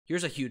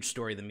Here's a huge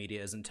story the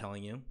media isn't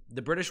telling you.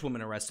 The British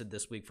woman arrested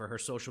this week for her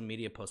social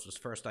media post was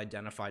first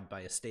identified by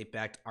a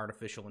state-backed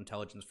artificial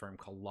intelligence firm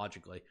called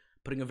Logically,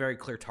 putting a very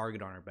clear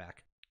target on her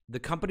back. The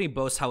company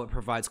boasts how it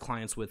provides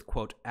clients with,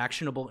 quote,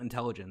 actionable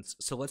intelligence,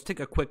 so let's take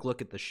a quick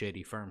look at the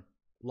shady firm.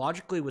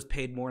 Logically was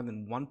paid more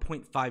than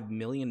 $1.5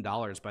 million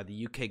by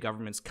the UK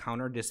government's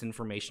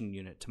Counter-Disinformation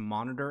Unit to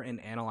monitor and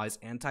analyze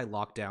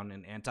anti-lockdown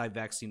and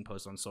anti-vaccine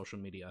posts on social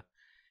media.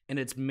 And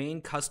its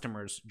main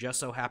customers just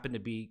so happen to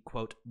be,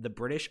 quote, the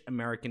British,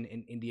 American,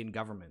 and Indian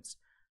governments.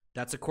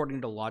 That's according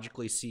to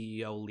Logically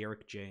CEO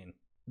Lyric Jain.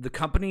 The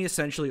company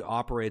essentially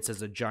operates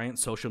as a giant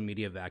social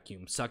media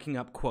vacuum, sucking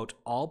up, quote,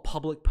 all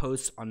public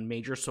posts on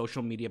major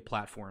social media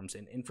platforms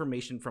and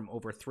information from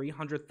over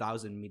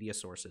 300,000 media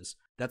sources.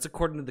 That's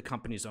according to the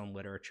company's own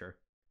literature.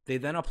 They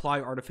then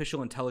apply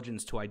artificial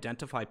intelligence to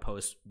identify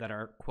posts that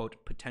are,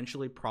 quote,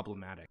 potentially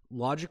problematic.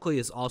 Logically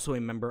is also a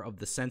member of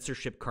the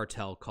censorship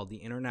cartel called the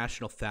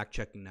International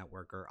Fact-Checking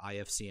Network, or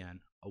IFCN,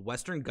 a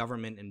Western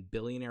government and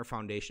billionaire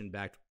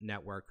foundation-backed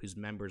network whose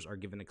members are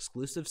given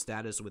exclusive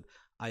status with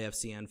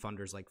IFCN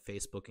funders like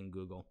Facebook and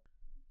Google.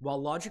 While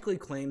Logically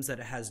claims that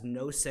it has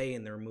no say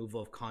in the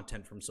removal of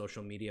content from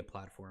social media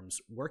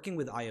platforms, working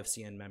with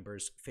IFCN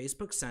members,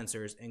 Facebook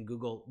censors and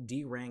Google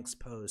de-ranks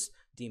posts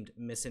deemed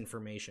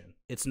misinformation.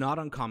 It's not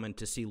uncommon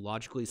to see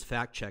Logically's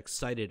fact checks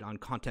cited on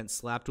content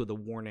slapped with a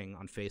warning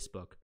on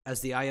Facebook.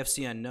 As the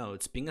IFCN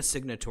notes, being a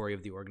signatory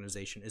of the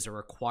organization is a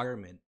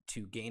requirement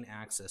to gain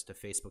access to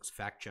Facebook's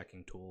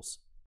fact-checking tools.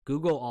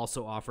 Google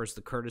also offers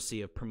the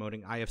courtesy of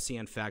promoting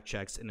IFCN fact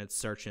checks in its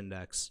search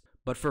index.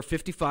 But for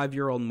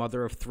 55-year-old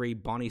mother of three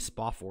Bonnie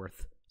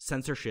Spofforth,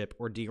 censorship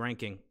or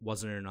deranking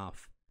wasn't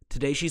enough.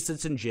 Today she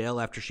sits in jail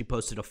after she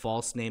posted a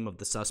false name of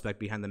the suspect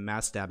behind the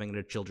mass stabbing at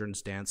a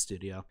children's dance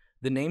studio.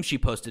 The name she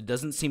posted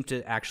doesn't seem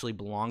to actually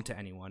belong to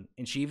anyone,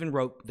 and she even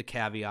wrote the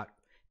caveat,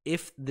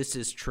 "if this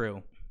is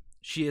true."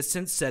 She has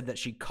since said that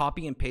she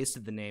copy and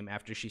pasted the name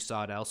after she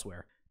saw it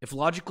elsewhere. If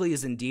Logically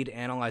is indeed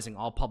analyzing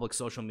all public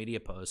social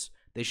media posts,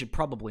 they should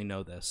probably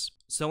know this.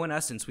 So in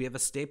essence, we have a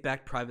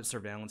state-backed private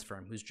surveillance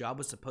firm whose job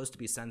was supposed to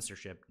be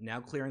censorship,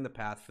 now clearing the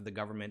path for the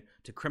government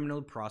to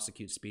criminally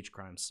prosecute speech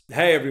crimes.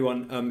 Hey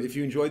everyone, if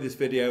you enjoyed this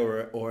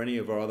video or any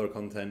of our other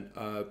content,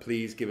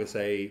 please give us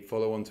a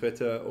follow on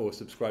Twitter or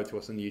subscribe to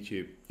us on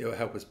YouTube. It will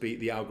help us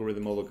beat the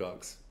algorithm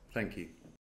oligarchs. Thank you.